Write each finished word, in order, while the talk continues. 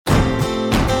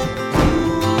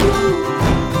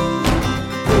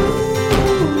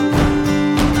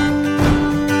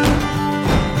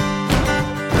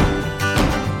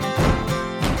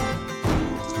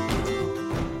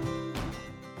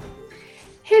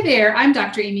Hi there, I'm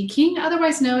Dr. Amy King,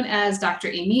 otherwise known as Dr.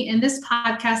 Amy, and this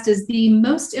podcast is The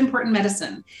Most Important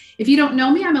Medicine. If you don't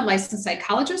know me, I'm a licensed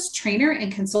psychologist, trainer,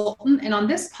 and consultant, and on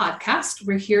this podcast,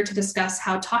 we're here to discuss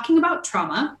how talking about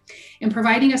trauma and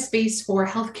providing a space for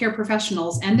healthcare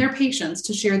professionals and their patients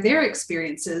to share their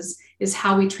experiences is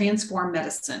how we transform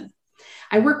medicine.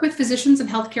 I work with physicians and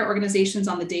healthcare organizations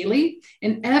on the daily,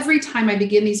 and every time I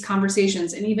begin these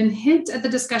conversations and even hint at the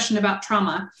discussion about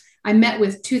trauma, I'm met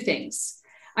with two things.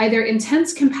 Either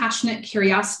intense, compassionate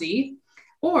curiosity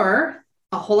or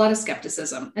a whole lot of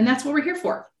skepticism. And that's what we're here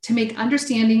for, to make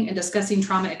understanding and discussing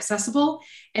trauma accessible,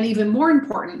 and even more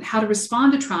important, how to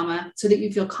respond to trauma so that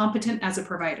you feel competent as a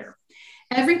provider.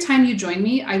 Every time you join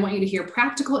me, I want you to hear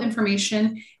practical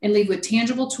information and leave with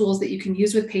tangible tools that you can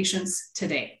use with patients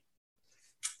today.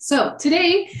 So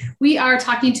today we are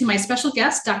talking to my special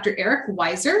guest, Dr. Eric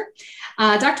Weiser.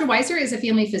 Dr. Weiser is a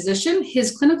family physician.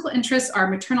 His clinical interests are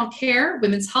maternal care,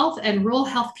 women's health, and rural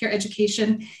healthcare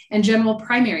education, and general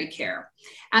primary care.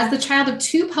 As the child of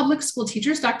two public school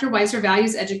teachers, Dr. Weiser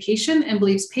values education and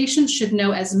believes patients should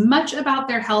know as much about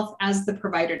their health as the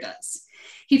provider does.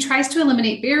 He tries to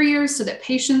eliminate barriers so that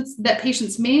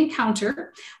patients may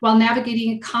encounter while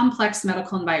navigating complex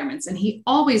medical environments. And he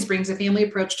always brings a family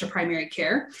approach to primary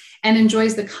care and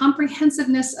enjoys the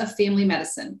comprehensiveness of family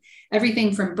medicine,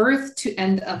 everything from birth to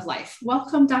end of life.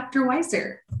 Welcome, Dr.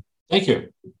 Weiser. Thank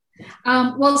you.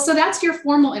 So that's your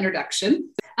formal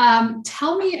introduction.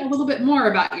 Tell me a little bit more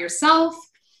about yourself,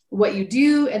 what you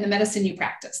do, and the medicine you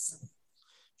practice.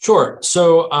 Sure.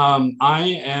 So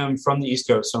I am from the East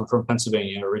Coast. So I'm from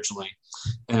Pennsylvania originally,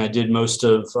 and I did most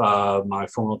of my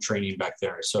formal training back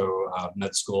there. So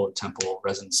med school at Temple,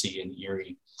 residency in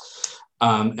Erie.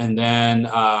 And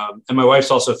my wife's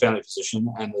also a family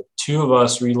physician, and the two of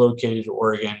us relocated to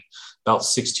Oregon about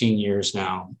 16 years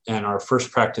now. And our first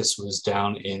practice was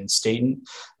down in Stayton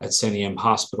at Santiam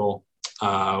Hospital.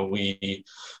 We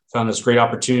found this great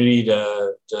opportunity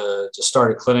to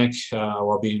start a clinic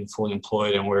while being fully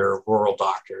employed, and we're rural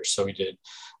doctors. So we did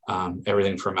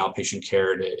everything from outpatient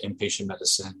care to inpatient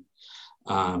medicine,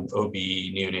 OB,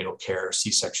 neonatal care,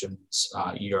 C-sections,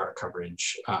 ER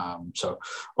coverage, so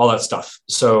all that stuff.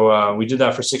 So we did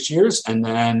that for 6 years, and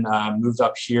then moved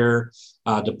up here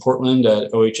to Portland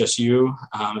at OHSU,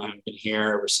 and I've been here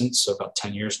ever since, so about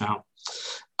 10 years now.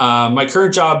 My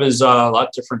current job is a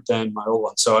lot different than my old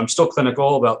one. So I'm still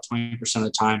clinical about 20% of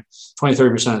the time,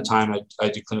 30% of the time I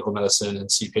do clinical medicine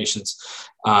and see patients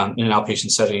in an outpatient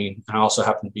setting. And I also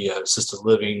happen to be an assisted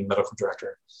living medical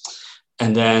director.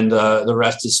 And then the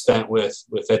rest is spent with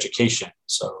education.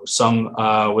 So some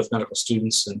with medical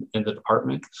students in the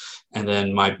department. And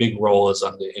then my big role is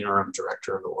I'm the interim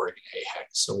director of the Oregon AHEC.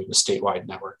 So we have a statewide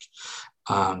network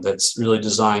that's really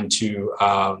designed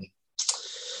to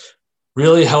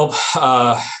really help,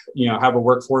 have a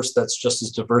workforce that's just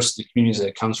as diverse as the communities that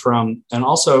it comes from. And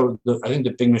also, I think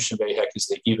the big mission of AHEC is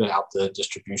to even out the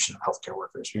distribution of healthcare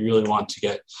workers. We really want to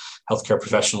get healthcare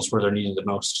professionals where they're needed the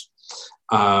most.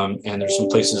 And there's some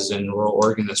places in rural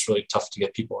Oregon that's really tough to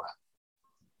get people at.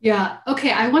 Yeah.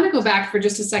 Okay. I want to go back for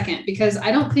just a second, because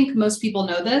I don't think most people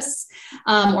know this,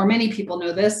 or many people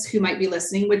know this who might be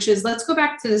listening, which is, let's go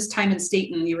back to this time in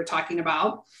Stayton you were talking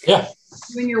about. Yeah.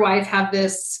 You and your wife have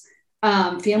this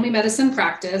family medicine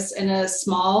practice in a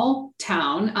small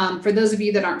town. For those of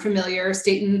you that aren't familiar,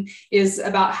 Stayton is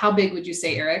about, how big would you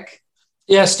say, Eric?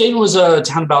 Yeah, Stayton was a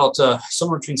town about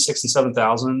somewhere between 6,000 and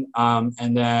 7,000.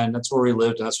 And then that's where we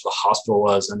lived, and that's where the hospital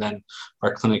was. And then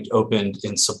our clinic opened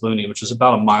in Sablooney, which is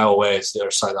about a mile away. It's the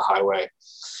other side of the highway.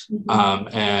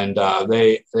 Mm-hmm.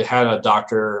 They had a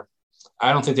doctor.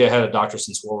 I don't think they had a doctor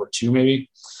since World War II, maybe.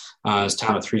 It's a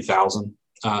town of 3,000.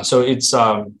 So it's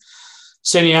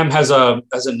Santiam has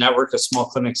a network of small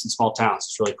clinics in small towns.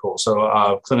 It's really cool.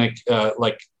 So clinic,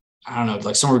 like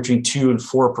somewhere between 2 and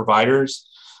 4 providers.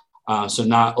 So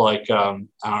not like, a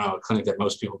clinic that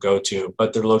most people go to,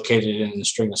 but they're located in a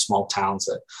string of small towns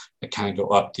that kind of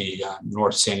go up the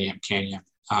North Santiam Canyon.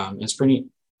 It's pretty neat.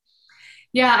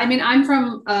 Yeah. I mean, I'm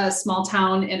from a small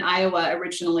town in Iowa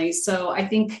originally. So I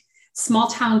think small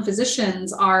town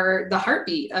physicians are the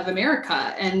heartbeat of America.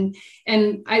 And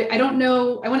I don't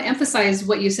know, I want to emphasize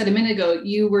what you said a minute ago.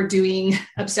 You were doing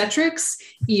obstetrics,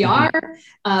 ER,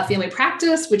 family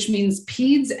practice, which means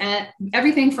peds, and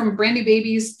everything from brand new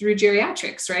babies through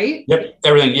geriatrics, right? Yep,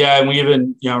 everything. Yeah, and we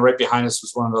even, right behind us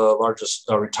was one of the largest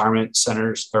retirement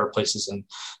centers or places. And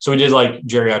so we did like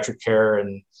geriatric care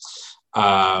and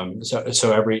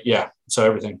so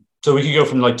everything. So we could go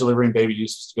from like delivering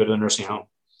babies to go to a nursing home.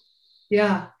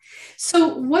 Yeah.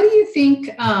 So what do you think,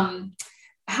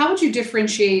 how would you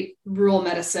differentiate rural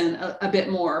medicine a bit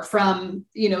more from,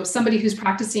 somebody who's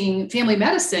practicing family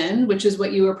medicine, which is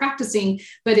what you were practicing,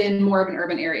 but in more of an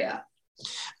urban area?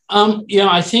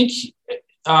 I think,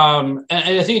 and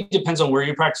I think it depends on where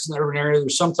you practice in the urban area.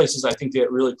 There's some places I think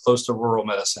get really close to rural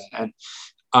medicine, and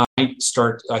I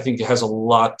think it has a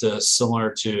lot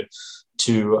similar to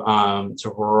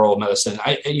rural medicine.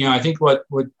 I think what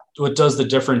does the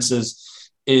difference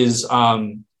is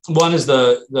one is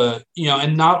the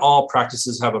and not all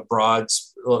practices have a broad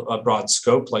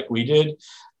scope like we did.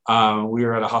 We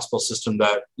were at a hospital system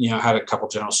that had a couple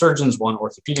general surgeons, one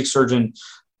orthopedic surgeon.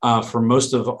 For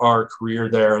most of our career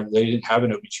there, they didn't have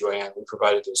an OBGYN. We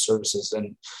provided those services,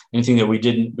 and anything that we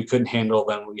couldn't handle,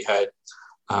 then we had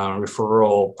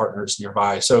referral partners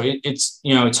nearby. So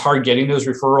it's hard getting those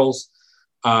referrals.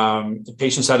 The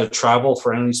patients had to travel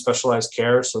for any specialized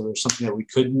care. So there's something that we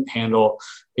couldn't handle.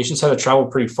 Patients had to travel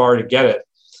pretty far to get it.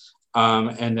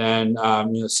 And then,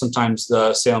 sometimes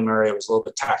the Salem area was a little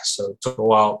bit taxed. So it took a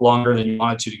while longer than you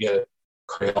wanted to get a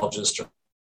cardiologist.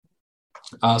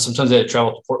 Sometimes they had to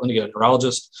travel to Portland to get a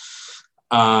neurologist.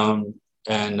 And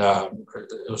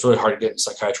it was really hard to get a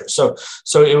psychiatrist.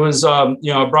 So it was, a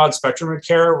broad spectrum of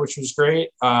care, which was great.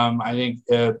 I think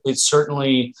it's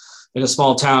certainly, in a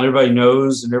small town, everybody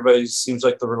knows and everybody seems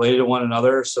like they're related to one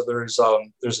another. So there's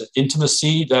an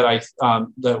intimacy that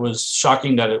that was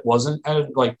shocking that it wasn't. I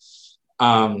think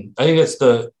that's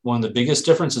one of the biggest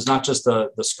differences, not just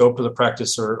the scope of the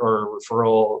practice or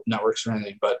referral networks or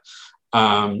anything, but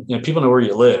people know where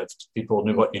you lived. People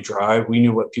knew what you drive. We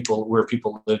knew where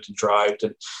people lived and drived,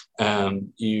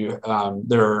 and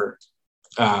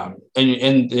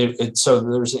so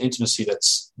there's an intimacy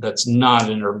that's not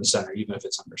in an urban center, even if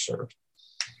it's underserved.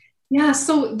 Yeah.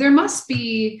 So there must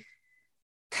be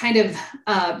kind of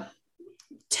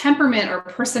temperament or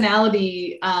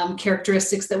personality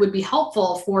characteristics that would be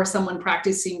helpful for someone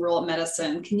practicing rural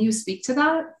medicine. Can you speak to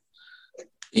that?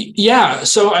 Yeah.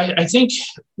 So I think,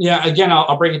 again,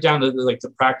 I'll break it down to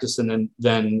the practice and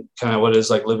then kind of what it is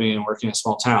like living and working in a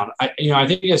small town. I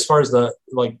think as far as the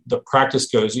practice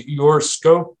goes, your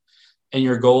scope and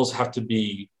your goals have to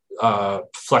be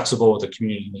flexible with the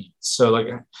community needs. So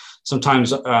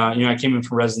sometimes, I came in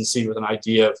from residency with an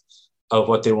idea of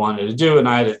what they wanted to do. And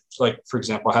I had for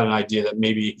example, I had an idea that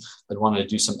maybe I'd wanted to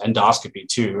do some endoscopy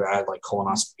too, add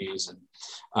colonoscopies and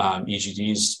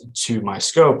EGDs to my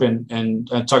scope. And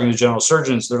talking to general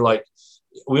surgeons, they're like,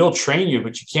 we'll train you,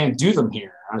 but you can't do them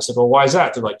here. And I said, well, why is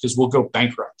that? They're like, because we'll go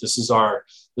bankrupt. This is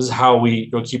how we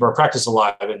go keep our practice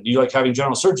alive. And you like having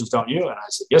general surgeons, don't you? And I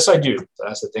said, yes, I do. And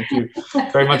I said, thank you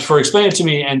very much for explaining it to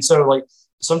me. And so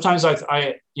sometimes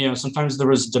sometimes there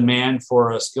was demand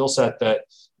for a skill set that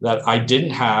I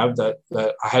didn't have that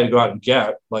I had to go out and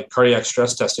get, like cardiac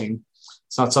stress testing.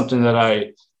 It's not something that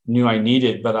I knew I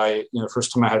needed, but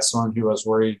first time I had someone who I was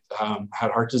worried had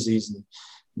heart disease and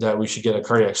that we should get a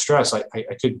cardiac stress, I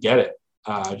couldn't get it.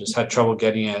 I just had trouble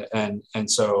getting it. And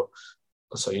so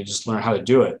you just learn how to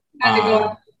do it. You had to go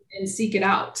out and seek it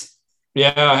out.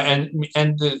 Yeah.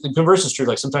 And the converse is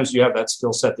true. Sometimes you have that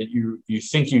skill set that you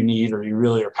think you need, or you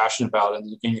really are passionate about,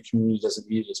 and your community doesn't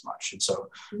need it as much. And so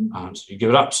you give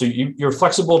it up. So you're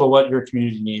flexible to what your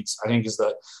community needs, I think, is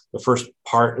the first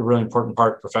part, a really important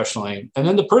part professionally. And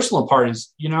then the personal part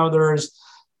is,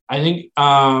 I think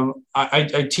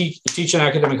I teach an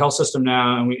academic health system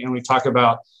now, and we talk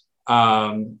about,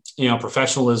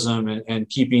 professionalism and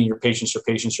keeping your patients, your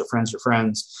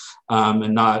friends,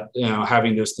 and not,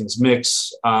 having those things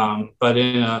mix. But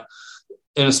in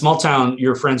a small town,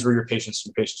 your friends were your patients,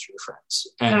 and your patients were your friends.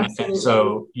 And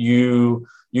so you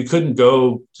couldn't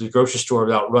go to the grocery store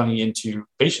without running into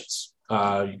patients.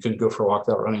 You couldn't go for a walk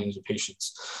without running into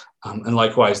patients. And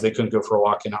likewise, they couldn't go for a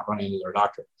walk and not run into their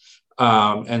doctor.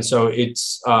 And so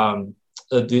it's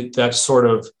that sort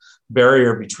of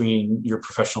barrier between your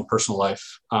professional and personal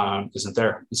life isn't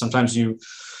there. And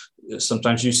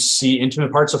sometimes you see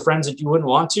intimate parts of friends that you wouldn't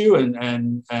want to,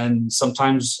 and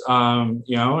sometimes and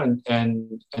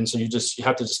so you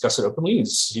have to discuss it openly and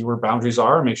see where boundaries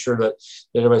are and make sure that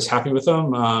everybody's happy with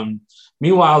them.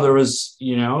 Meanwhile, there was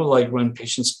when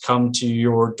patients come to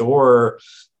your door,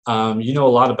 a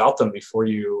lot about them before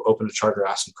you open a chart or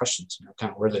ask them questions.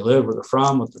 Kind of where they live, where they're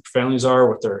from, what their families are,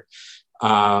 what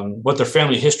their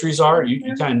family histories are.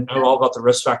 You kind of know all about the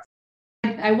risk factors.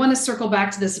 I want to circle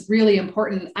back to this really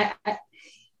important.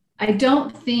 I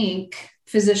don't think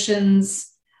physicians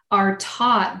are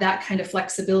taught that kind of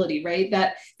flexibility, right?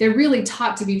 That they're really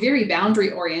taught to be very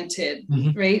boundary oriented,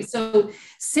 right? So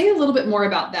say a little bit more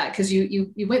about that, because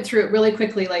you went through it really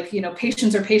quickly,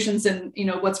 patients are patients and,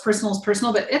 what's personal is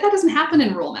personal, but that doesn't happen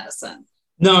in rural medicine.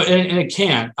 No, and it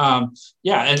can.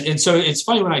 Yeah. And so it's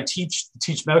funny when I teach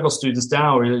medical students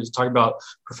now, we're talking about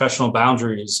professional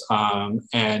boundaries. And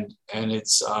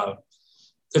it's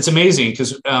amazing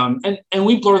because, and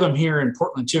we blur them here in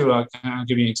Portland too. I'll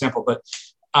give you an example, but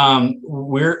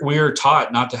we're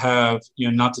taught not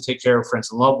to take care of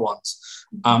friends and loved ones.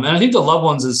 And I think the loved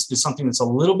ones is something that's a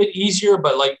little bit easier,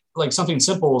 but like something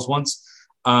simple was once,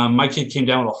 my kid came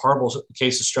down with a horrible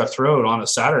case of strep throat on a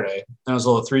Saturday, and it was a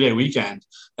 3-day weekend.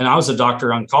 And I was a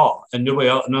doctor on call, and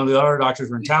none of the other doctors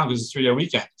were in town because it's a 3-day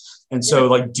weekend. And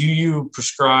so, do you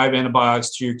prescribe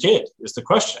antibiotics to your kid is the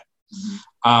question.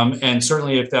 Mm-hmm. And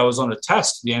certainly if that was on a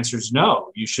test, the answer is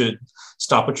no. You should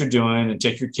stop what you're doing and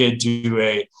take your kid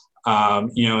to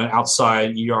an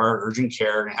outside ER urgent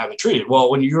care and have it treated.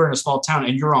 Well, when you're in a small town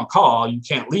and you're on call, you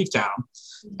can't leave town.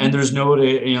 And there's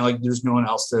nobody, there's no one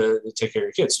else to take care of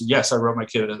your kids. So yes, I wrote my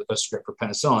kid a script for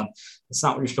penicillin. It's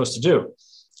not what you're supposed to do.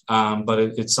 But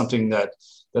it's something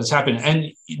that's happened.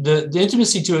 And the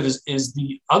intimacy to it is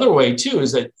the other way too,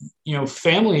 is that,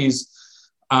 families,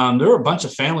 there were a bunch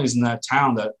of families in that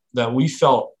town that we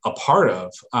felt a part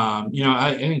of.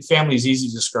 I think family is easy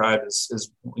to describe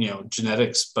as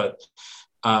genetics, but,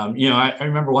 I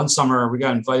remember one summer we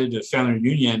got invited to a family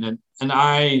reunion and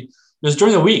it was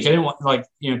during the week. I didn't want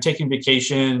taking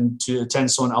vacation to attend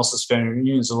someone else's family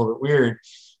reunion is a little bit weird.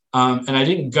 And I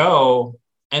didn't go.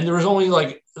 And there was only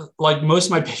like most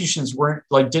of my patients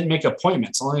didn't make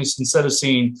appointments. Only instead of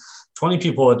seeing 20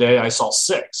 people a day, I saw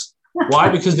 6. Why?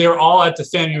 Because they were all at the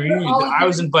family reunion that I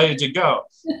was invited to go.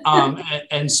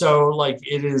 And so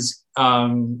it is,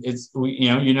 it's,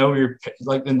 you're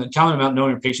in the counting about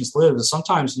knowing your patients live is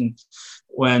sometimes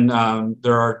when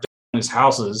there are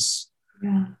houses.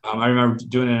 Yeah. I remember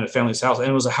doing it in a family's house, and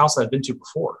it was a house that I'd been to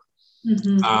before.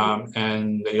 Mm-hmm.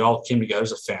 And they all came together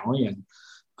as a family and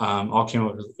all came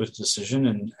up with a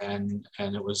decision, and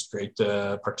it was great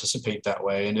to participate that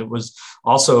way. And it was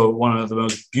also one of the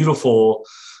most beautiful,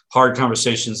 hard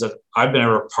conversations that I've been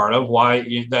ever a part of. Why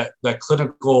that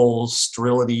clinical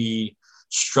sterility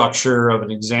structure of an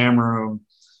exam room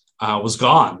was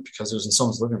gone because it was in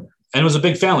someone's living room. And it was a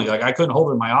big family. I couldn't hold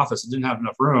it in my office. It didn't have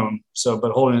enough room.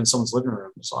 But holding it in someone's living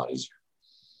room was a lot easier.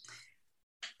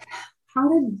 How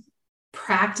did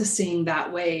practicing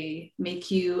that way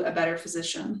make you a better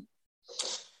physician?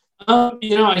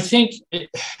 I think it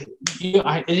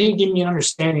didn't give me an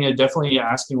understanding of definitely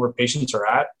asking where patients are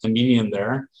at and meeting them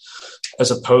there,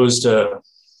 as opposed to,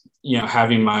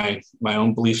 having my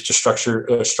own belief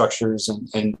structures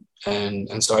and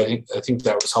so I think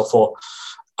that was helpful.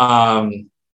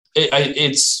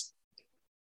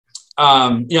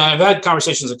 I've had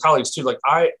conversations with colleagues too. From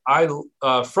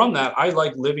that, I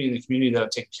like living in the community that I'm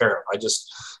taking care of.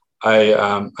 I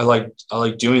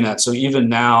like doing that. So even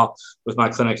now with my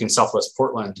clinic in Southwest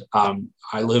Portland,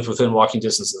 I live within walking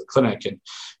distance of the clinic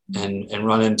and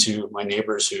run into my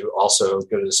neighbors who also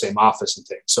go to the same office and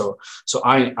things. So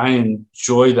I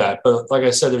enjoy that. But like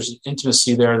I said, there's an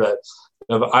intimacy there that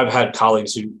I've had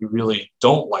colleagues who really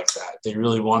don't like that. They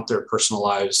really want their personal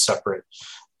lives separate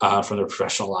from their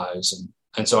professional lives,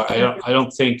 and so I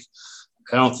don't think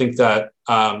that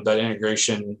that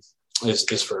integration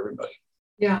is for everybody.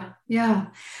 Yeah.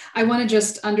 I want to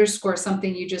just underscore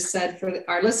something you just said for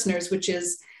our listeners, which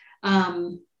is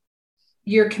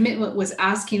your commitment was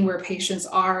asking where patients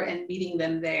are and meeting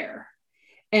them there,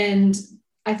 and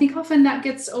I think often that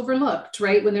gets overlooked,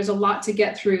 right? When there's a lot to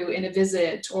get through in a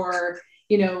visit or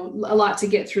a lot to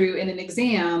get through in an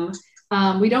exam,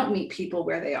 we don't meet people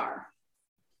where they are.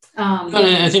 And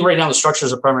I think right now the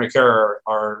structures of primary care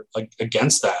are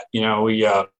against that. You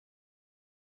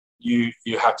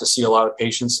have to see a lot of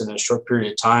patients in a short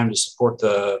period of time to support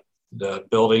the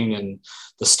building and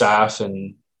the staff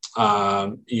and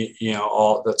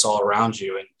all that's all around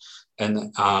you,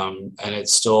 and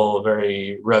it's still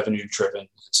very revenue driven.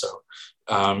 So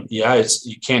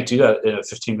you can't do that in a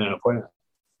 15-minute appointment.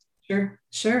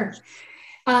 Sure.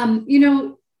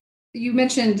 You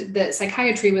mentioned that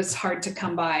psychiatry was hard to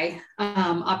come by,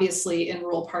 obviously in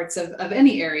rural parts of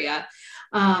any area,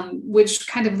 which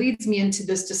kind of leads me into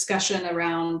this discussion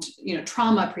around,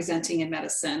 trauma presenting in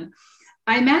medicine.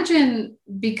 I imagine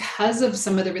because of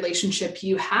some of the relationship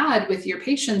you had with your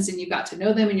patients and you got to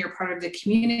know them and you're part of the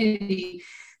community,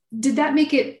 did that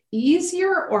make it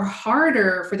easier or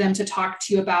harder for them to talk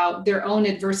to you about their own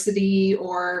adversity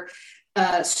or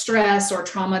stress or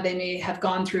trauma they may have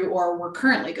gone through or were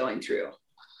currently going through?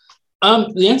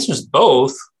 The answer is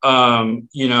both.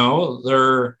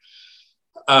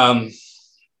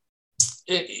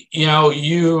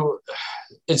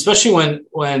 Especially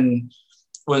when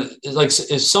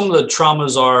if some of the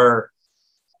traumas are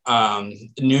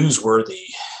newsworthy.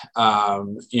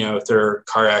 If there are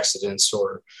car accidents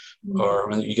or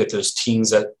when you get those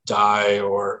teens that die,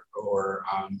 or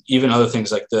even other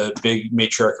things like the big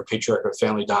matriarch or patriarch of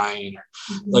family dying, or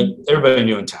like everybody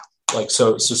knew in town. Like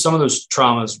so some of those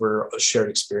traumas were shared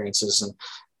experiences,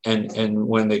 and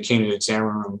when they came to the exam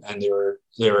room and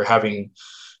they were having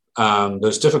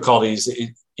those difficulties,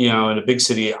 in a big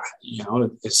city,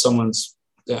 if someone's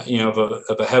of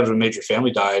a head of a major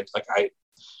family died, like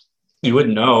you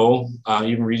wouldn't know,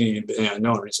 even reading,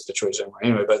 no one reads the situation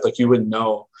anyway, but like you wouldn't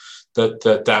know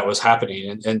that was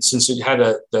happening. And since it had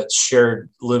that shared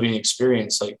living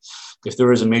experience, like if there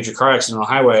was a major car accident on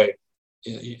the highway,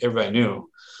 everybody knew.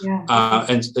 Yeah.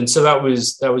 And so that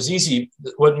was easy.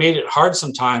 What made it hard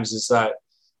sometimes is that,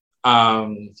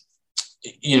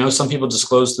 some people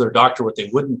disclose to their doctor what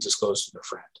they wouldn't disclose to their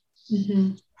friend. Mm-hmm.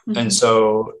 Mm-hmm. And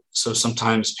so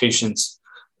sometimes patients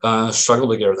struggle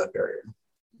to get over that barrier.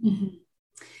 Mm-hmm.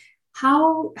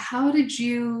 How did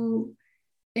you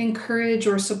encourage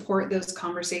or support those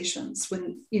conversations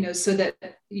when, so that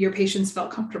your patients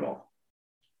felt comfortable?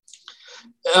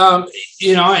 I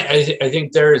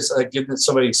think there's giving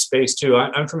somebody space too.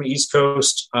 I'm from the East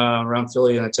Coast, around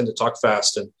Philly, and I tend to talk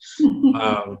fast, and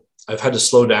I've had to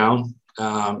slow down.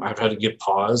 I've had to give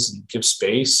pause and give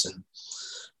space,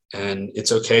 and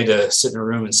it's okay to sit in a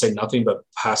room and say nothing but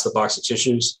pass the box of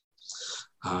tissues.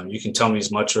 You can tell me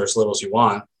as much or as little as you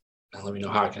want, and let me know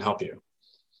how I can help you.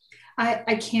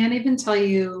 I can't even tell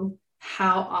you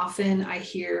how often I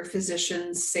hear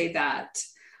physicians say that,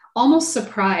 almost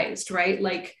surprised, right?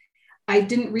 Like, I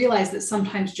didn't realize that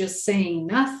sometimes just saying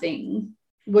nothing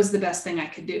was the best thing I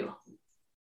could do.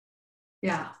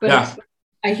 Yeah. But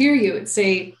I hear you. It's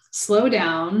say, slow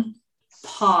down,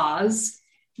 pause,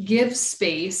 give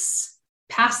space,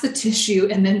 pass the tissue,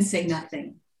 and then say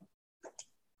nothing.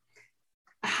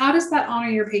 How does that honor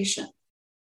your patient?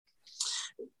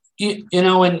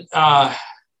 When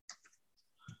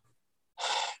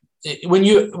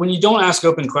you don't ask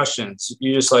open questions,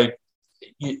 you just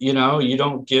you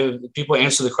don't give people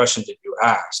answer the question that you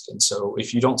asked. And so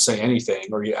if you don't say anything,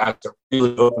 or you ask a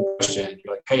really open question,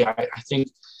 you're like, hey, I think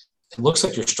it looks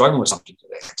like you're struggling with something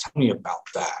today. Tell me about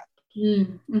that.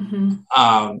 Mm-hmm.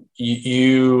 I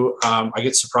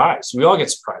get surprised. We all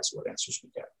get surprised what answers we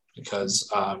get, because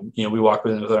we walk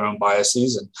with our own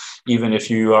biases, and even if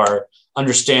you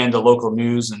understand the local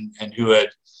news and who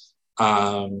had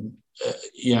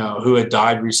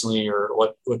died recently, or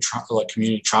what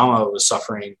community trauma was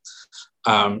suffering,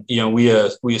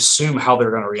 we assume how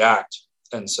they're going to react.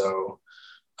 And so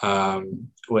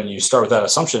when you start with that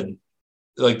assumption,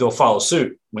 like, they'll follow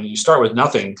suit. When you start with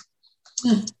nothing,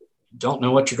 you don't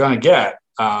know what you're going to get.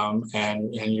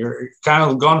 And you're kind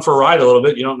of going for a ride a little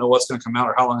bit. You don't know what's going to come out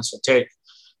or how long it's going to take.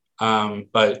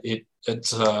 But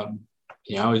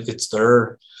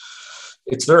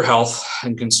it's their health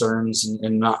and concerns,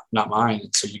 and not mine.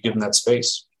 So you give them that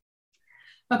space.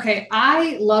 Okay.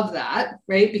 I love that,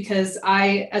 right? Because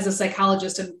I, as a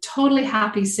psychologist, am totally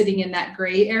happy sitting in that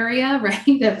gray area,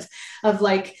 right? Of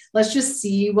like, let's just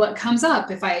see what comes up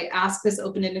if I ask this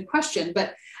open-ended question.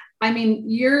 But I mean,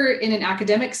 you're in an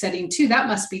academic setting too. That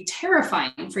must be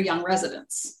terrifying for young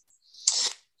residents.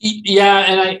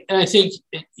 Yeah. And I think,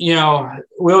 we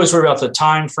always worry about the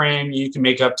time frame. You can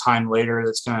make up time later.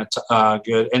 That's kind of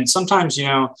good. And sometimes,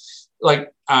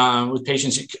 with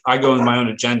patients, I go in my own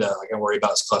agenda. Like, I worry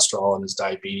about his cholesterol and his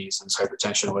diabetes and his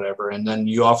hypertension or whatever. And then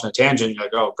you off in a tangent, you're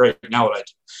like, oh, great. Now what I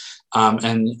do?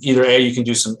 And either you can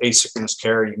do some asynchronous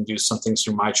care, you can do some things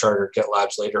through MyChart or get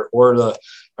labs later, or I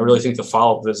really think the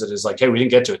follow-up visit is like, hey, we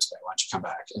didn't get to it today. Why don't you come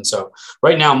back? And so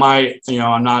right now,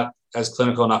 I'm not as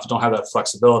clinical enough, don't have that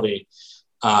flexibility.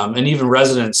 And even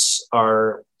residents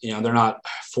are, they're not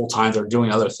full-time. They're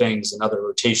doing other things and other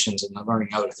rotations and learning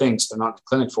other things. They're not in the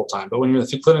clinic full-time. But when you're in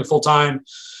the clinic full-time,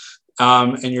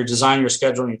 and you're designing your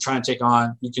schedule and you're trying to take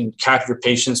on, you can cap your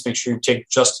patients, make sure you take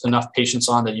just enough patients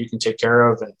on that you can take care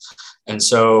of. And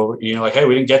so, like, hey,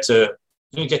 we didn't get your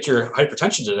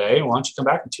hypertension today. Why don't you come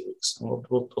back in 2 weeks? And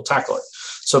we'll tackle it.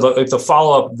 So the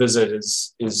follow-up visit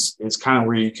is kind of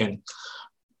where you can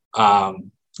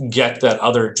get that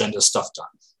other agenda stuff done.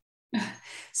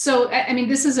 So, I mean,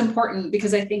 this is important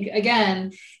because I think,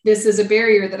 again, this is a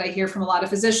barrier that I hear from a lot of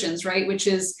physicians, right? Which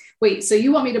is, wait, so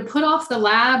you want me to put off the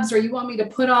labs, or you want me to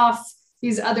put off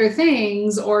these other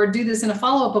things, or do this in a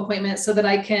follow-up appointment so that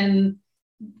I can,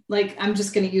 like, I'm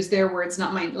just going to use their words,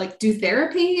 not mine, like, do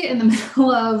therapy in the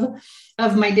middle of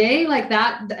my day like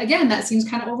that. Again, that seems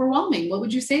kind of overwhelming. What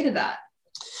would you say to that?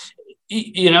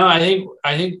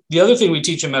 I think the other thing we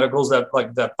teach in medical is that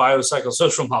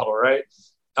biopsychosocial model, right?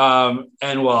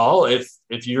 And well,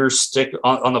 if you're stick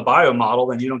on the bio model,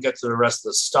 then you don't get to the rest of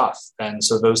the stuff. And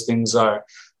so those things are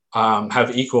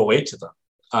have equal weight to them.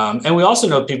 And we also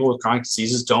know people with chronic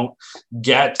diseases don't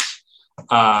get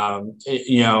a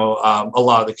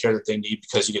lot of the care that they need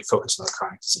because you get focused on the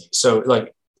chronic disease. So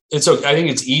like it's okay. I think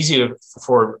it's easy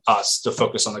for us to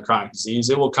focus on the chronic disease.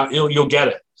 It will come. You'll get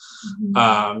it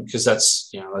because that's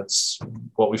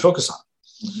what we focus on.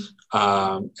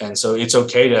 And so it's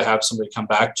okay to have somebody come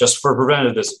back just for a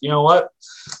preventative visit. You know what?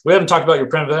 We haven't talked about your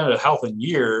preventative health in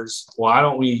years. Why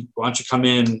don't you come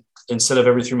in instead of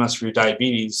every 3 months for your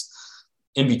diabetes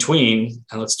in between,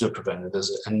 and let's do a preventative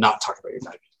visit and not talk about your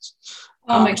diabetes.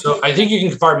 So I think you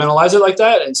can compartmentalize it like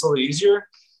that, and it's a little easier.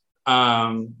 It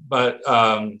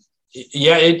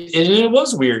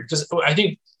was weird because I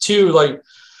think too, like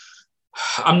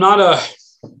I'm not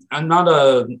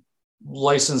a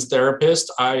licensed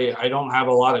therapist. I don't have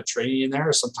a lot of training in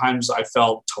there. Sometimes I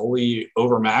felt totally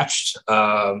overmatched,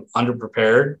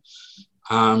 underprepared.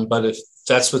 But if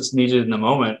that's what's needed in the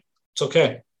moment, it's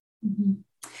okay. Mm-hmm.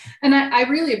 And I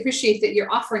really appreciate that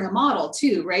you're offering a model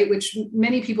too, right? Which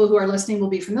many people who are listening will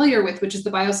be familiar with, which is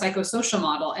the biopsychosocial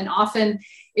model. And often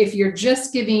if you're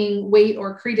just giving weight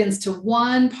or credence to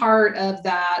one part of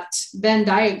that Venn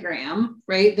diagram,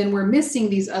 right, then we're missing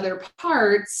these other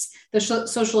parts, the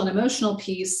social and emotional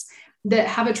piece, that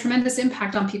have a tremendous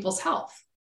impact on people's health.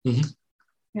 Mm-hmm.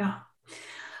 Yeah.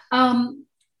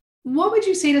 What would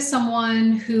you say to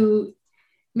someone who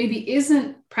maybe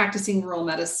isn't practicing rural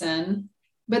medicine,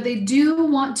 but they do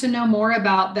want to know more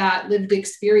about that lived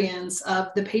experience of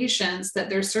the patients that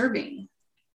they're serving?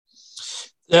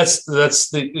 That's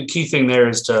the key thing there,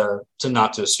 is to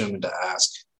not to assume and to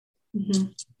ask.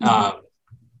 Mm-hmm. I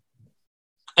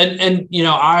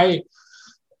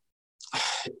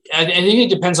think it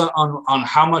depends on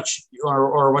how much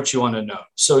or what you want to know.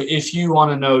 So if you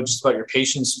want to know just about your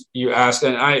patients, you ask.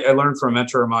 And I learned from a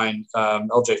mentor of mine,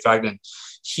 LJ Fagnan.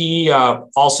 He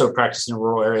also practiced in a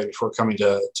rural area before coming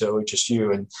to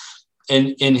OHSU. And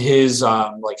in his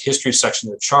history section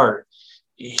of the chart,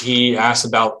 he asked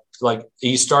about,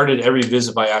 he started every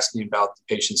visit by asking about the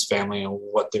patient's family and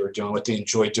what they were doing, what they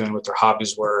enjoyed doing, what their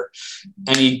hobbies were.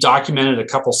 And he documented a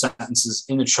couple sentences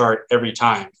in the chart every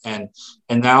time. And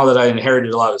now that I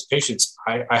inherited a lot of his patients,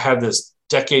 I have this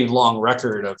decade-long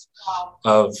record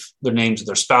of the names of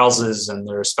their spouses and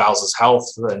their spouses'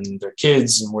 health and their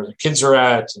kids and where their kids are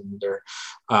at and their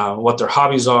what their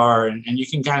hobbies are. And you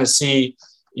can kind of see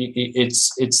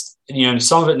it's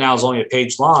some of it now is only a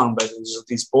page long, but it's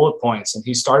these bullet points. And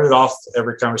he started off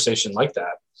every conversation like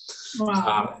that.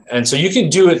 Wow. And so you can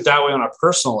do it that way on a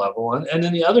personal level. And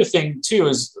then the other thing too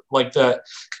is like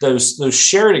those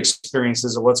shared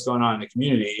experiences of what's going on in the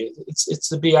community. It's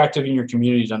to be active in your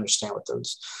community to understand what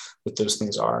those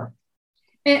things are.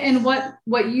 And what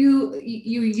you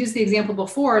used the example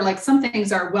before, like some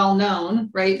things are well known,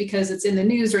 right? Because it's in the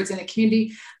news or it's in a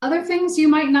community. Other things you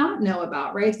might not know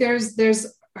about, right?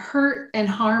 There's hurt and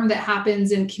harm that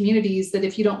happens in communities that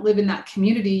if you don't live in that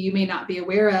community, you may not be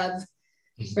aware of,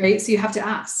 right? So you have to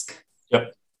ask.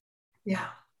 Yep. Yeah.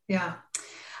 Yeah.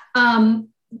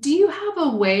 Do you have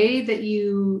a way that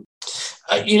you...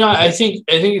 I think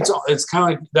it's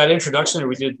kind of like that introduction that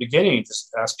we did at the beginning,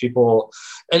 just ask people.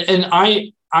 And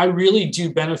I really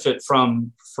do benefit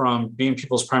from being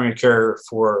people's primary care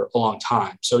for a long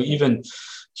time. So even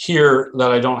here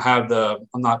that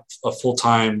I'm not a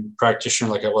full-time practitioner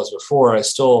like I was before, I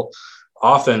still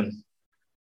often,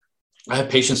 I have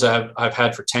patients that I've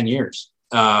had for 10 years.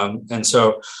 And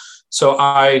so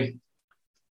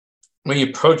when you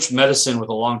approach medicine with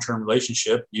a long-term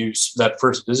relationship, that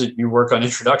first visit, you work on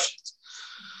introductions,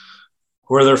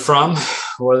 where they're from,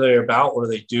 what are they about, what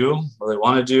do they do, what do they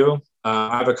want to do.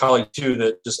 I have a colleague too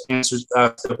that just answers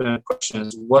the open question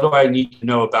is, what do I need to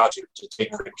know about you to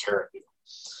take great care of you?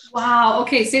 Wow.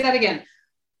 Okay. Say that again.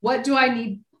 What do I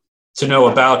need to know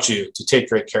about you to take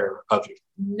great care of you?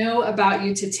 Know about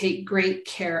you to take great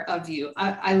care of you.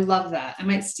 I love that. I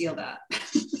might steal that.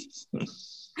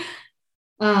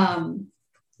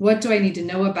 What do I need to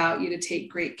know about you to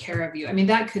take great care of you? I mean,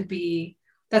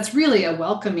 that's really a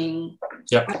welcoming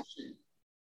question,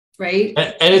 right?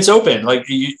 And it's open. Like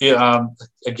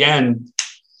again,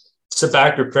 sit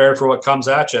back, prepare for what comes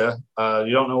at you.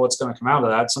 You don't know what's going to come out of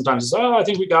that. Sometimes it's, I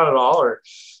think we got it all. Or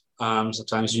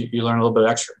sometimes you learn a little bit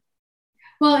extra.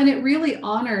 Well, and it really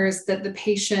honors that the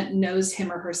patient knows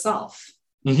him or herself,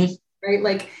 right?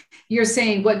 Like you're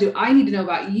saying, what do I need to know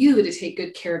about you to take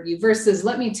good care of you versus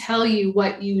let me tell you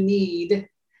what you need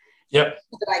so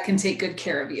that I can take good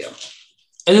care of you.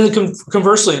 And then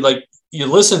conversely, like you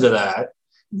listen to that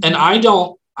and I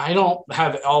don't I don't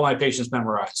have all my patients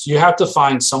memorized. You have to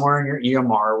find somewhere in your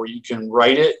EMR where you can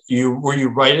write it, where you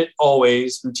write it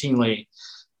always routinely,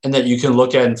 and that you can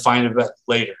look at and find it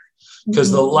later.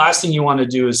 Because the last thing you want to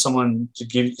do is someone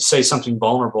to say something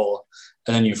vulnerable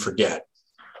and then you forget.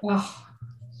 Oh.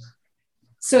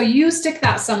 So you stick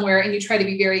that somewhere and you try to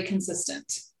be very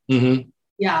consistent. Mm-hmm.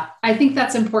 Yeah, I think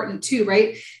that's important too,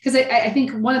 right? Because I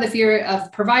think one of the fear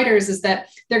of providers is that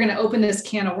they're going to open this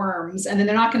can of worms and then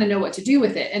they're not going to know what to do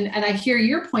with it. And I hear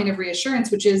your point of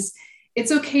reassurance, which is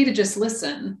it's okay to just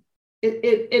listen.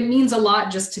 It means a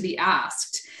lot just to be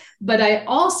asked. But I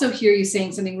also hear you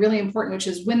saying something really important, which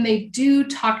is when they do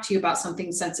talk to you about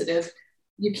something sensitive,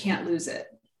 you can't lose it.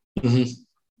 Mm-hmm.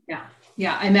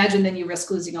 Yeah. I imagine then you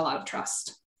risk losing a lot of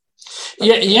trust.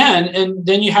 Yeah. And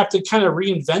then you have to kind of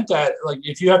reinvent that. Like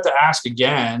if you have to ask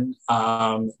again,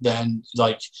 then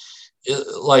like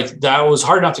that was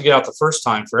hard enough to get out the first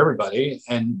time for everybody.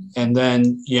 And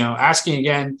then, asking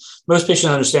again, most patients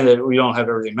understand that we don't have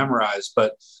everything memorized,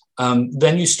 but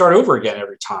then you start over again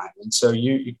every time. And so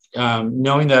you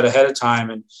knowing that ahead of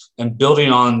time and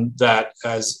building on that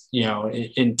as,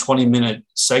 in 20-minute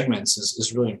segments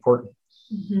is really important.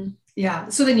 Mm-hmm. Yeah.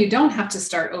 So then you don't have to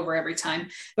start over every time,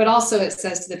 but also it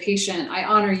says to the patient, I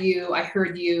honor you. I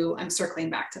heard you. I'm circling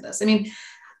back to this. I mean,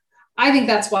 I think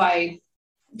that's why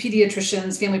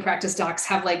pediatricians, family practice docs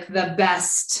have like the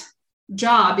best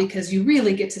job, because you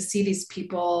really get to see these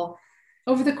people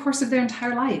over the course of their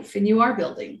entire life and you are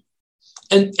building.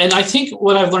 And I think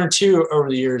what I've learned too over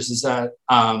the years is that,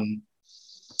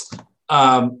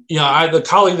 the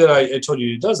colleague that I told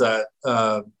you who does that,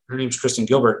 her name's Kristen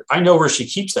Gilbert. I know where she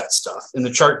keeps that stuff in the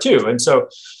chart too. And so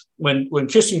when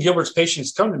Kristen Gilbert's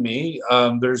patients come to me,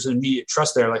 there's an immediate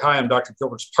trust there. Like, hi, I'm Dr.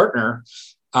 Gilbert's partner.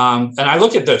 And I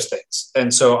look at those things.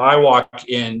 And so I walk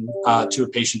in to a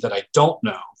patient that I don't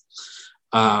know.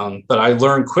 But I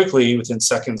learn quickly within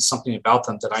seconds something about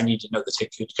them that I need to know to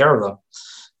take good care of them.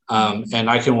 And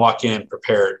I can walk in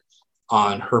prepared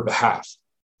on her behalf.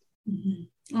 Mm-hmm.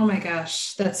 Oh my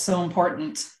gosh, that's so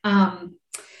important.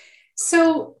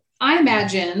 So I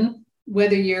imagine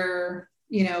whether you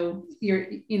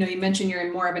mentioned you're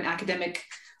in more of an academic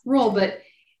role, but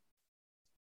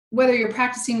whether you're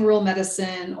practicing rural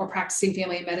medicine or practicing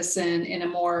family medicine in a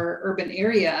more urban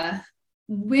area,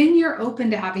 when you're open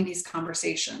to having these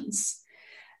conversations,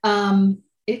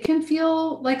 it can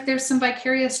feel like there's some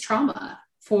vicarious trauma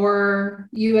for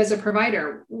you as a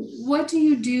provider. What do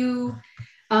you do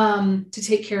to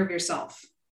take care of yourself?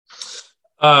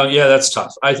 Yeah, that's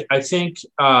tough. I think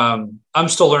I'm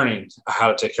still learning how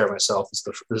to take care of myself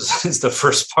is the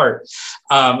first part.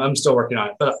 I'm still working on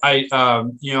it, but I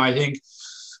think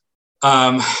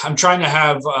I'm trying to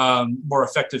have more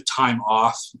effective time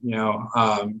off,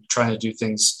 trying to do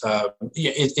things.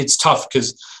 It's tough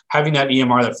because having that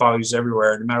EMR that follows you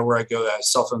everywhere, no matter where I go, that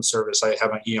cell phone service, I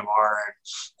have my EMR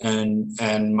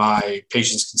and my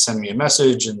patients can send me a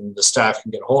message and the staff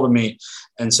can get a hold of me.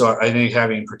 And so I think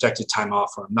having protected time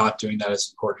off when I'm not doing that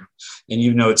is important. And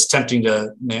it's tempting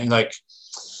to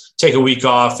take a week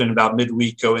off and about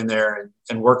midweek go in there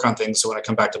and work on things. So when I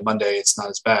come back to Monday, it's not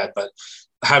as bad, but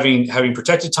having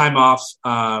protected time off,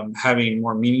 having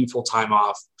more meaningful time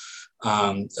off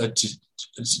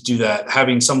to do that,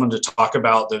 having someone to talk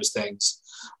about those things,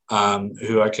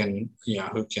 who can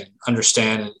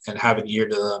understand and have an ear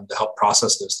to them to help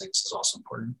process those things is also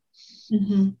important.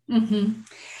 Mm-hmm.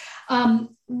 Mm-hmm.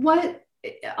 What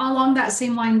along that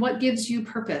same line, what gives you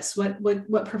purpose?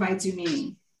 What provides you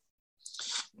meaning?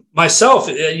 Myself,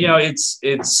 it's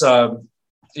I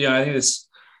think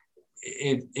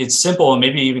it's simple and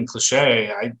maybe even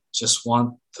cliche. I just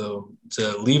want to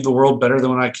leave the world better than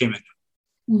when I came in.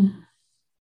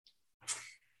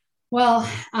 Well,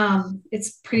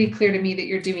 it's pretty clear to me that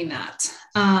you're doing that.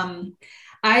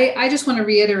 I just want to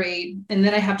reiterate, and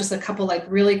then I have just a couple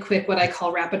really quick, what I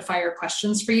call rapid fire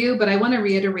questions for you, but I want to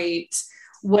reiterate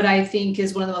what I think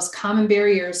is one of the most common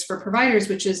barriers for providers,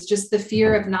 which is just the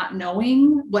fear of not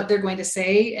knowing what they're going to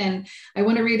say. And I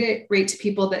want to reiterate to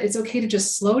people that it's okay to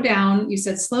just slow down. You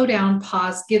said slow down,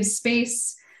 pause, give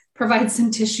space, provide some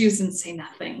tissues, and say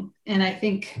nothing. And I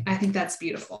think that's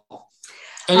beautiful.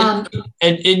 And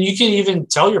you can even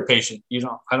tell your patient,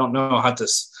 I don't know how to,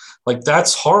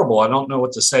 that's horrible. I don't know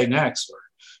what to say next,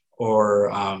 or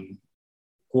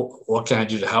what can I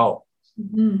do to help?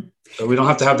 Mm-hmm. So we don't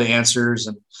have to have the answers.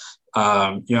 And,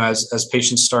 as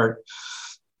patients start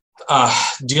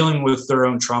dealing with their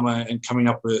own trauma and coming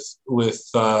up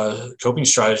with coping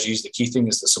strategies, the key thing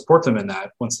is to support them in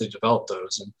that once they develop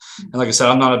those. And like I said,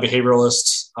 I'm not a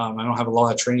behavioralist. I don't have a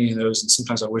lot of training in those. And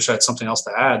sometimes I wish I had something else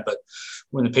to add, but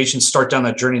when the patients start down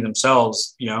that journey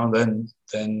themselves, then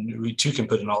we too can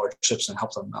put in all our chips and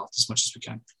help them out as much as we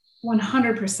can.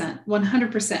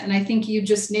 100%. And I think you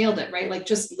just nailed it, right? Like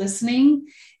just listening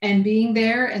and being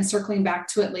there and circling back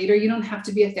to it later. You don't have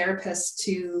to be a therapist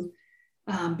to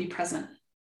be present.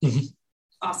 Mm-hmm.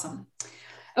 Awesome.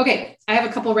 Okay. I have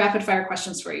a couple rapid fire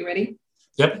questions for you. Ready?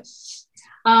 Yep.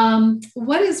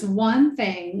 What is one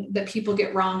thing that people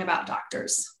get wrong about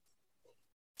doctors?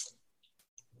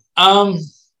 I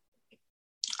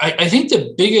think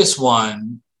the biggest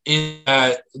one is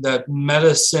that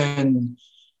medicine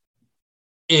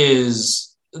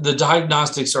is the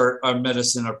diagnostics are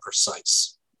medicine are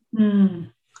precise.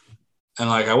 Mm. And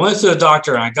like I went to the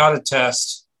doctor and I got a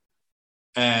test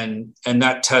and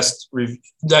that test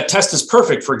is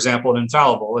perfect, for example, and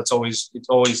infallible. It always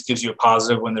gives you a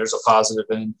positive when there's a positive,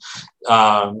 and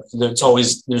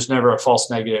there's never a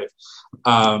false negative.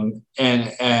 That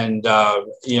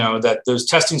those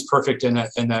testing's perfect and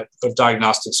that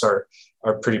diagnostics are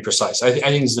pretty precise. I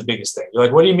think this is the biggest thing. You're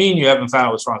like, what do you mean you haven't found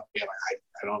out what's wrong with me?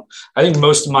 I think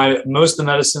most of the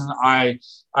medicine I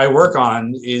work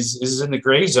on is in the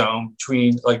gray zone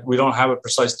between, like, we don't have a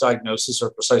precise diagnosis or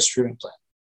a precise treatment plan.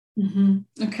 Mm-hmm.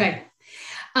 Okay.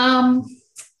 So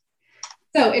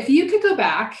if you could go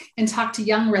back and talk to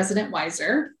young resident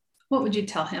Weiser, what would you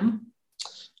tell him?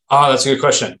 Oh, that's a good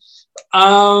question.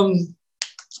 I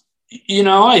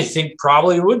think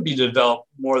probably would be to develop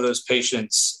more of those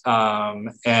patients.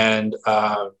 I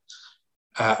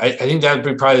think that would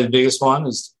be probably the biggest one,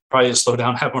 is probably to slow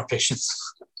down, have more patience.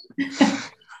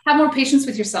 Have more patience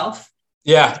with yourself.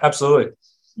 Yeah, absolutely.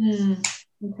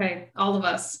 Okay. All of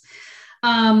us.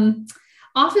 Often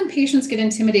patients get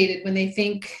intimidated when they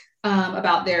think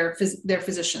about their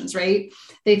physicians, right?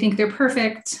 They think they're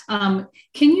perfect. Can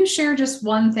you share just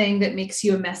one thing that makes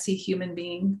you a messy human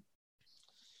being?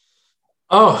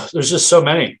 Oh, there's just so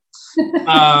many.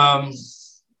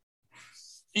 There's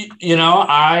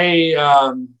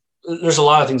a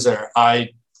lot of things there. I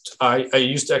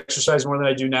used to exercise more than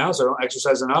I do now, so I don't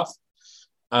exercise enough.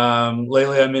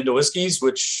 Lately I'm into whiskeys,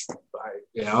 which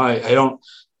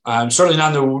I'm certainly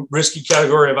not in the risky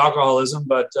category of alcoholism,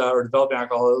 or developing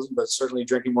alcoholism, but certainly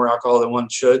drinking more alcohol than one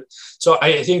should. So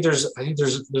I think there's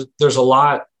a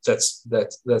lot that's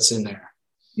in there.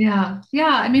 Yeah.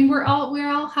 I mean, we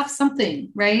all have something,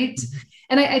 right? Mm-hmm.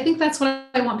 And I think that's what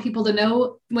I want people to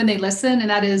know when they listen. And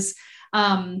that is,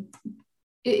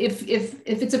 if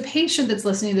it's a patient that's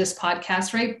listening to this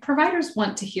podcast, right? Providers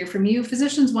want to hear from you.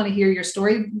 Physicians want to hear your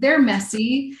story. They're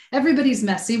messy. Everybody's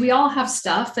messy. We all have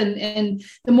stuff. And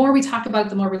the more we talk about it,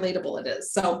 the more relatable it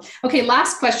is. So, okay,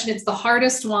 last question. It's the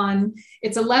hardest one.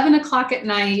 It's 11 o'clock at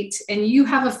night and you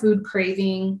have a food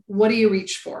craving. What do you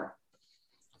reach for?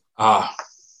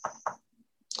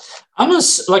 I'm a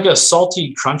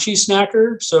salty, crunchy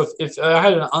snacker. So if I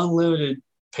had an unlimited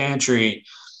pantry,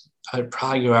 I'd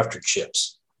probably go after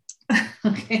chips.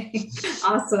 Okay.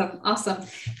 Awesome.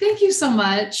 Thank you so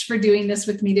much for doing this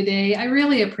with me today. I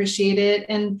really appreciate it.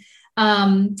 And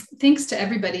thanks to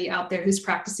everybody out there who's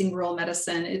practicing rural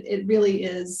medicine. It really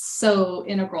is so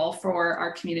integral for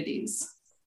our communities.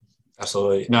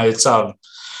 Absolutely. No, it's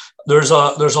there's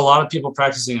a lot of people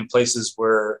practicing in places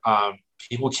where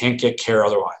people can't get care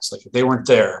otherwise. Like if they weren't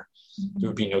there, there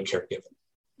would be no care given.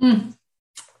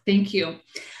 Thank you.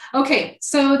 Okay,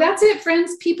 so that's it,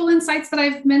 friends. People insights that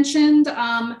I've mentioned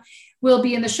will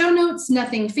be in the show notes,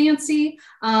 nothing fancy.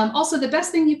 Also, the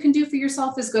best thing you can do for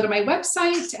yourself is go to my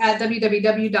website at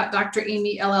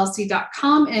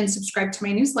www.dramyllc.com and subscribe to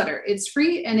my newsletter. It's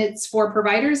free and it's for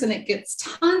providers, and it gets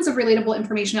tons of relatable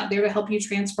information out there to help you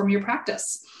transform your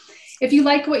practice. If you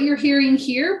like what you're hearing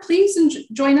here, please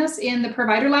join us in the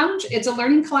Provider Lounge. It's a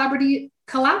learning collaborative,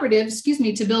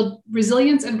 to build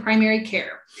resilience in primary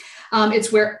care.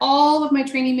 It's where all of my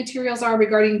training materials are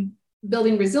regarding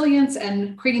building resilience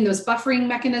and creating those buffering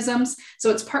mechanisms. So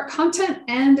it's part content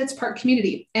and it's part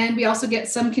community. And we also get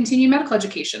some continuing medical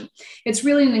education. It's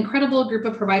really an incredible group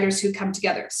of providers who come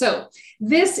together. So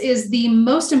this is the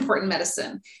most important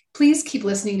medicine. Please keep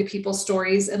listening to people's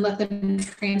stories and let them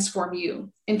transform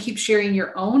you, and keep sharing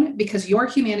your own, because your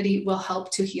humanity will help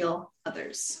to heal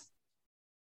others.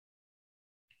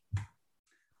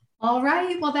 All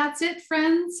right. Well, that's it,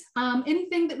 friends.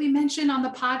 Anything that we mentioned on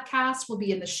the podcast will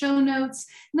be in the show notes.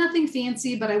 Nothing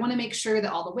fancy, but I want to make sure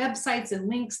that all the websites and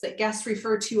links that guests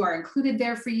refer to are included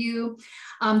there for you.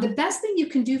 The best thing you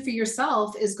can do for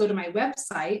yourself is go to my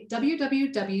website,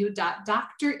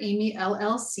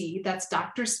 www.dramyllc, that's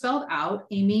doctor spelled out,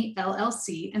 Amy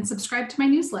LLC, and subscribe to my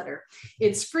newsletter.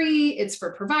 It's free, it's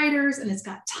for providers, and it's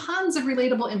got tons of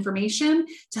relatable information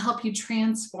to help you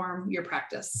transform your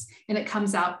practice. And it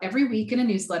comes out every every week in a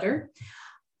newsletter.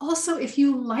 Also, if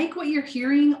you like what you're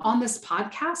hearing on this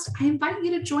podcast, I invite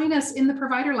you to join us in the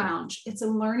Provider Lounge. It's a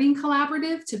learning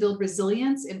collaborative to build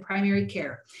resilience in primary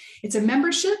care. It's a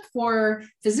membership for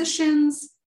physicians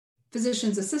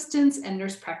assistants, and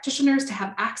nurse practitioners to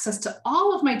have access to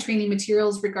all of my training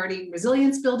materials regarding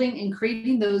resilience building and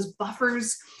creating those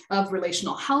buffers of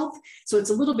relational health. So it's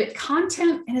a little bit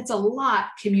content and it's a lot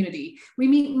community. We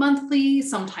meet monthly,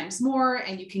 sometimes more,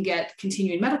 and you can get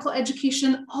continuing medical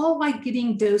education, all while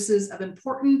getting doses of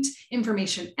important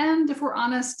information. And if we're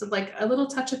honest, like a little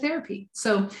touch of therapy.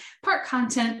 So part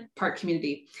content, part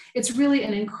community. It's really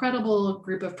an incredible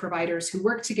group of providers who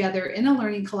work together in a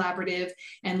learning collaborative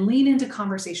and lean into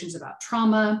conversations about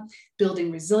trauma,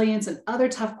 building resilience, and other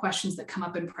tough questions that come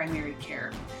up in primary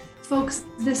care. Folks,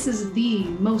 this is the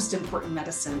most important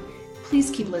medicine. Please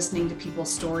keep listening to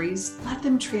people's stories. Let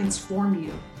them transform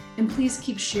you. And please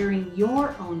keep sharing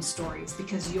your own stories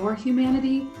because your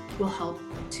humanity will help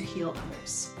to heal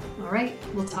others. All right,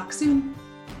 we'll talk soon.